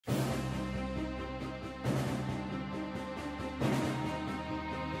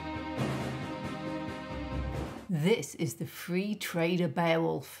This is the free trader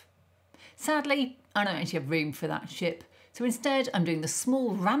Beowulf. Sadly, I don't actually have room for that ship, so instead I'm doing the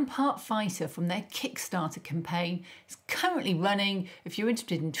small Rampart Fighter from their Kickstarter campaign. It's currently running. If you're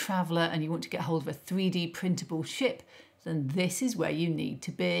interested in Traveller and you want to get hold of a 3D printable ship, then this is where you need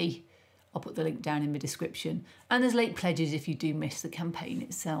to be. I'll put the link down in the description, and there's late pledges if you do miss the campaign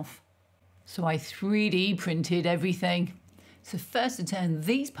itself. So I 3D printed everything. So first to turn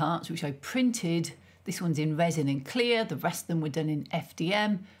these parts, which I printed, this one's in resin and clear, the rest of them were done in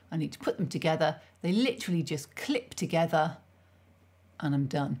FDM. I need to put them together. They literally just clip together and I'm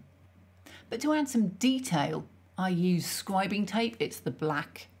done. But to add some detail, I use scribing tape. It's the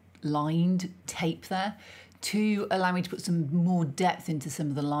black lined tape there to allow me to put some more depth into some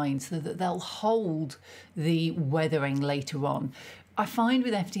of the lines so that they'll hold the weathering later on. I find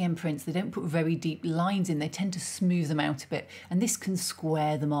with FDM prints, they don't put very deep lines in, they tend to smooth them out a bit, and this can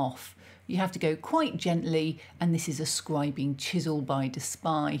square them off. You have to go quite gently, and this is a scribing chisel by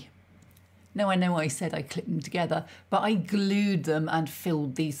Despy. Now I know I said I clipped them together, but I glued them and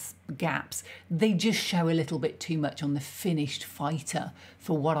filled these gaps. They just show a little bit too much on the finished fighter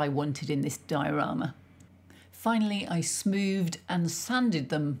for what I wanted in this diorama. Finally, I smoothed and sanded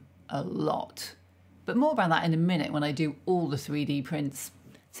them a lot. But more about that in a minute when I do all the 3D prints.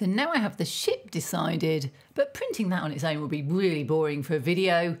 So now I have the ship decided, but printing that on its own would be really boring for a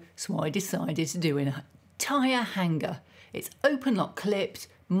video, so I decided to do an entire hangar. It's open lock clipped,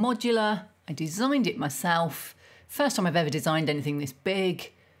 modular, I designed it myself. First time I've ever designed anything this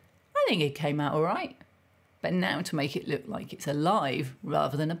big. I think it came out all right. But now to make it look like it's alive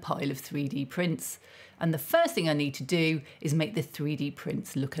rather than a pile of 3D prints. And the first thing I need to do is make the 3D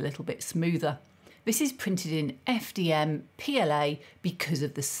prints look a little bit smoother. This is printed in FDM PLA because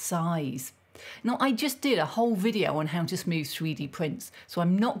of the size. Now, I just did a whole video on how to smooth 3D prints, so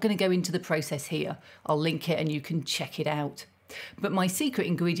I'm not going to go into the process here. I'll link it and you can check it out. But my secret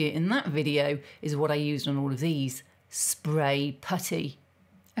ingredient in that video is what I used on all of these: spray putty.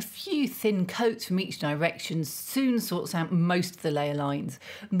 A few thin coats from each direction soon sorts out most of the layer lines,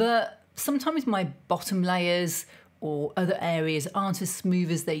 but sometimes my bottom layers or other areas aren't as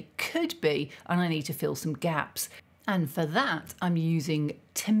smooth as they could be, and I need to fill some gaps. And for that, I'm using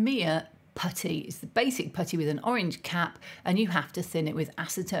Tamiya putty. It's the basic putty with an orange cap, and you have to thin it with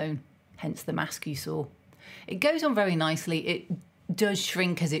acetone, hence the mask you saw. It goes on very nicely. It does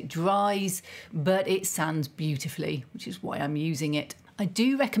shrink as it dries, but it sands beautifully, which is why I'm using it. I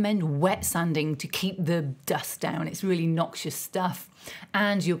do recommend wet sanding to keep the dust down. It's really noxious stuff,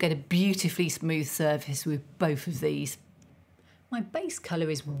 and you'll get a beautifully smooth surface with both of these. My base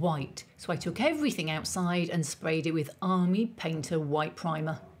colour is white, so I took everything outside and sprayed it with Army Painter white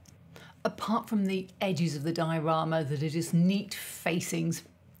primer. Apart from the edges of the diorama that are just neat facings,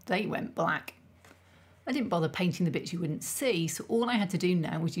 they went black. I didn't bother painting the bits you wouldn't see, so all I had to do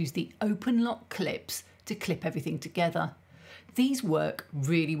now was use the open lock clips to clip everything together. These work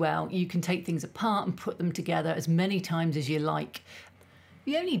really well. You can take things apart and put them together as many times as you like.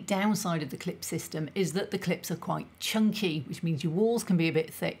 The only downside of the clip system is that the clips are quite chunky, which means your walls can be a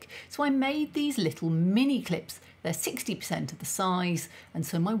bit thick. So I made these little mini clips. They're 60% of the size, and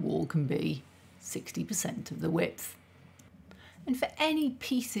so my wall can be 60% of the width. And for any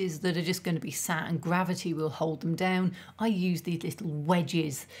pieces that are just going to be sat and gravity will hold them down, I use these little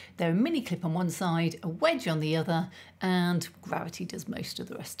wedges. They're a mini clip on one side, a wedge on the other, and gravity does most of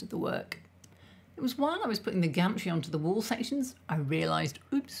the rest of the work. It was while I was putting the gantry onto the wall sections, I realised,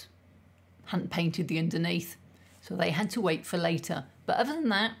 oops, hadn't painted the underneath, so they had to wait for later. But other than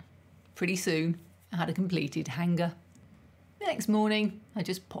that, pretty soon, I had a completed hangar. The next morning, I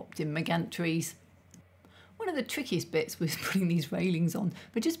just popped in my gantries. One of the trickiest bits was putting these railings on,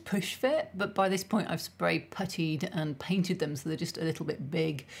 but just push fit. But by this point I've spray puttied and painted them so they're just a little bit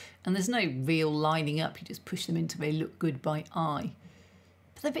big, and there's no real lining up, you just push them in till they look good by eye.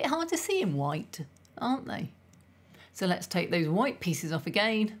 But they're a bit hard to see in white, aren't they? So let's take those white pieces off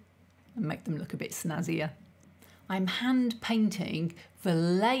again and make them look a bit snazzier. I'm hand painting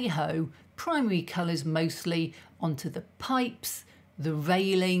Vallejo primary colours mostly onto the pipes, the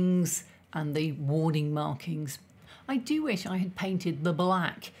railings, and the warning markings. I do wish I had painted the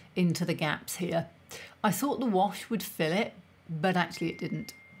black into the gaps here. I thought the wash would fill it, but actually it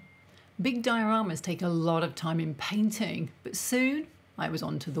didn't. Big dioramas take a lot of time in painting, but soon I was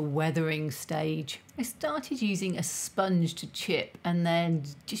on to the weathering stage. I started using a sponge to chip and then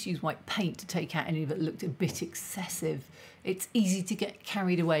just use white paint to take out any that looked a bit excessive. It's easy to get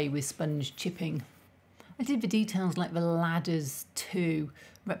carried away with sponge chipping. I did the details like the ladders too,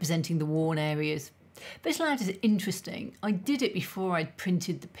 representing the worn areas. This ladder's interesting. I did it before I'd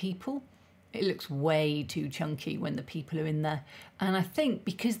printed the people, It looks way too chunky when the people are in there. And I think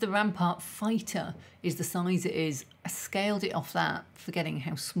because the Rampart Fighter is the size it is, I scaled it off that, forgetting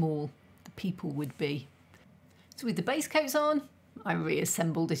how small the people would be. So with the base coats on, I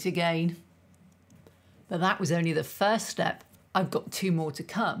reassembled it again. But that was only the first step. I've got 2 more to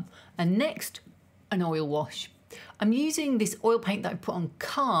come. And next, an oil wash. I'm using this oil paint that I put on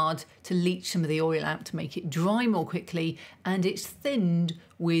card to leach some of the oil out to make it dry more quickly, and it's thinned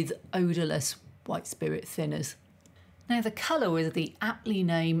with odourless white spirit thinners. Now the colour was the aptly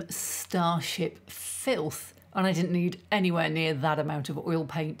named Starship Filth, and I didn't need anywhere near that amount of oil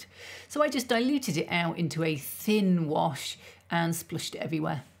paint. So I just diluted it out into a thin wash and splashed it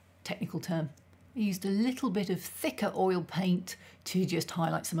everywhere. Technical term. I used a little bit of thicker oil paint to just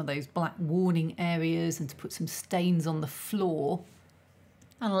highlight some of those black warning areas and to put some stains on the floor,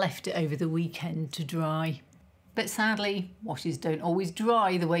 and left it over the weekend to dry. But sadly, washes don't always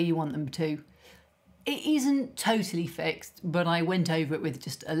dry the way you want them to. It isn't totally fixed, but I went over it with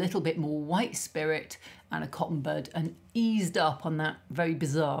just a little bit more white spirit and a cotton bud and eased up on that very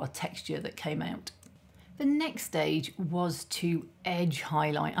bizarre texture that came out. The next stage was to edge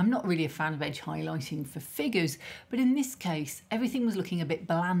highlight. I'm not really a fan of edge highlighting for figures, but in this case, everything was looking a bit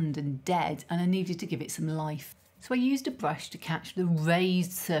bland and dead, and I needed to give it some life. So I used a brush to catch the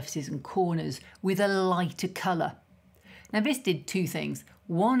raised surfaces and corners with a lighter colour. Now this did 2 things.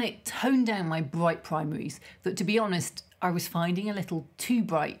 One, it toned down my bright primaries that, to be honest, I was finding a little too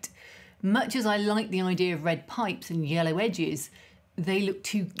bright. Much as I like the idea of red pipes and yellow edges, they look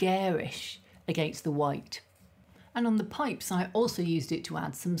too garish against the white. And on the pipes, I also used it to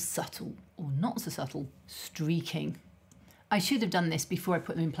add some subtle, or not so subtle, streaking. I should have done this before I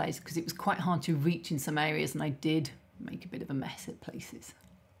put them in place because it was quite hard to reach in some areas, and I did make a bit of a mess at places.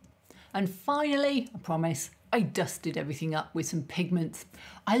 And finally, I promise, I dusted everything up with some pigments.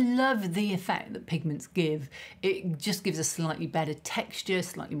 I love the effect that pigments give. It just gives a slightly better texture,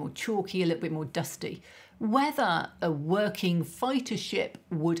 slightly more chalky, a little bit more dusty. Whether a working fighter ship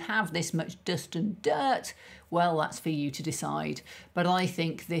would have this much dust and dirt, well, that's for you to decide. But I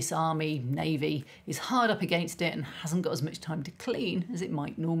think this army, navy, is hard up against it and hasn't got as much time to clean as it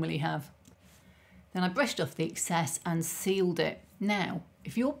might normally have. Then I brushed off the excess and sealed it. Now,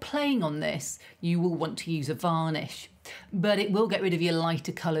 if you're playing on this, you will want to use a varnish, but it will get rid of your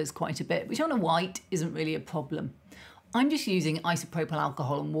lighter colours quite a bit, which on a white isn't really a problem. I'm just using isopropyl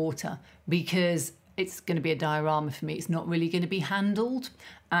alcohol and water because it's going to be a diorama for me. It's not really going to be handled,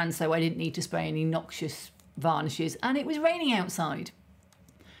 and so I didn't need to spray any noxious varnishes, and it was raining outside.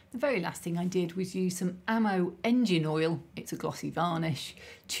 The very last thing I did was use some Ammo engine oil, it's a glossy varnish,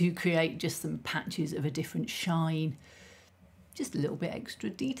 to create just some patches of a different shine. Just a little bit extra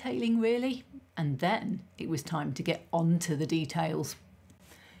detailing really, and then it was time to get onto the details.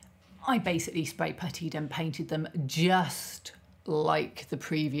 I basically spray puttied and painted them just like the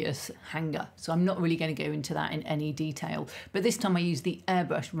previous Hangar, so I'm not really going to go into that in any detail, but this time I used the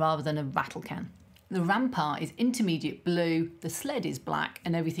airbrush rather than a rattle can. The Rampart is intermediate blue, the sled is black,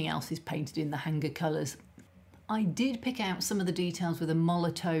 and everything else is painted in the Hangar colours. I did pick out some of the details with a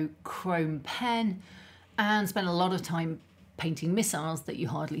Molotow chrome pen and spent a lot of time painting missiles that you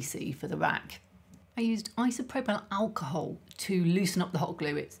hardly see for the rack. I used isopropyl alcohol to loosen up the hot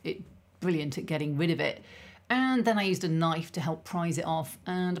glue. It's brilliant at getting rid of it. And then I used a knife to help prise it off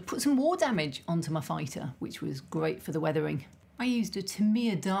and put some war damage onto my fighter, which was great for the weathering. I used a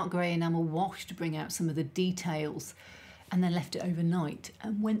Tamiya dark grey enamel wash to bring out some of the details, and then left it overnight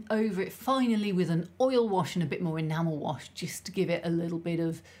and went over it finally with an oil wash and a bit more enamel wash just to give it a little bit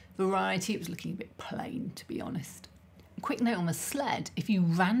of variety. It was looking a bit plain, to be honest. Quick note on the sled, if you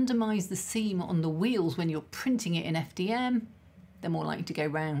randomise the seam on the wheels when you're printing it in FDM, they're more likely to go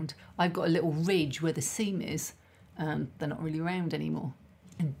round. I've got a little ridge where the seam is, and they're not really round anymore.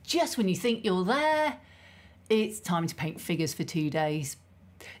 And just when you think you're there, it's time to paint figures for 2 days.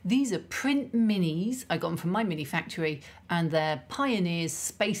 These are print minis. I got them from my mini factory, and they're pioneers,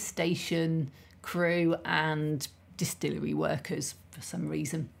 space station crew, and distillery workers for some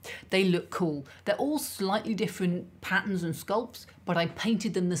reason. They look cool. They're all slightly different patterns and sculpts, but I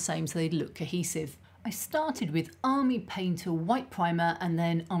painted them the same so they'd look cohesive. I started with Army Painter white primer and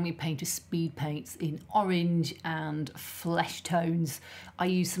then Army Painter speed paints in orange and flesh tones. I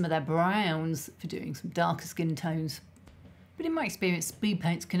used some of their browns for doing some darker skin tones. But in my experience, speed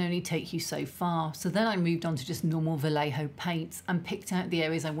paints can only take you so far, so then I moved on to just normal Vallejo paints and picked out the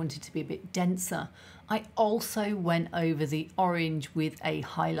areas I wanted to be a bit denser. I also went over the orange with a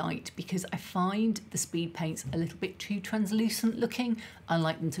highlight because I find the speed paints a little bit too translucent looking. I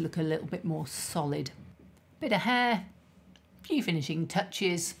like them to look a little bit more solid. Bit of hair, few finishing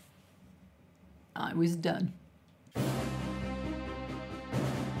touches, I was done.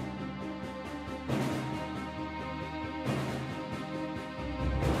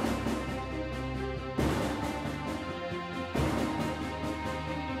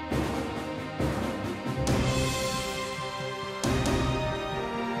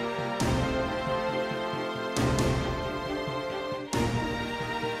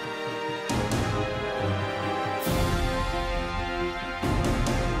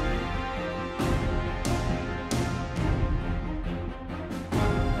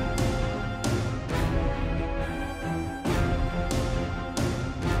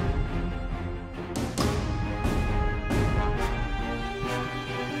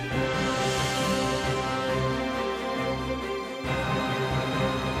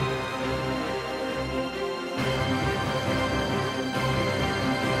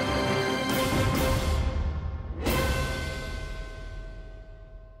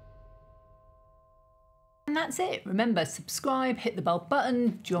 And that's it. Remember, subscribe, hit the bell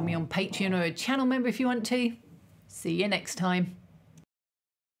button, join me on Patreon or a channel member if you want to. See you next time.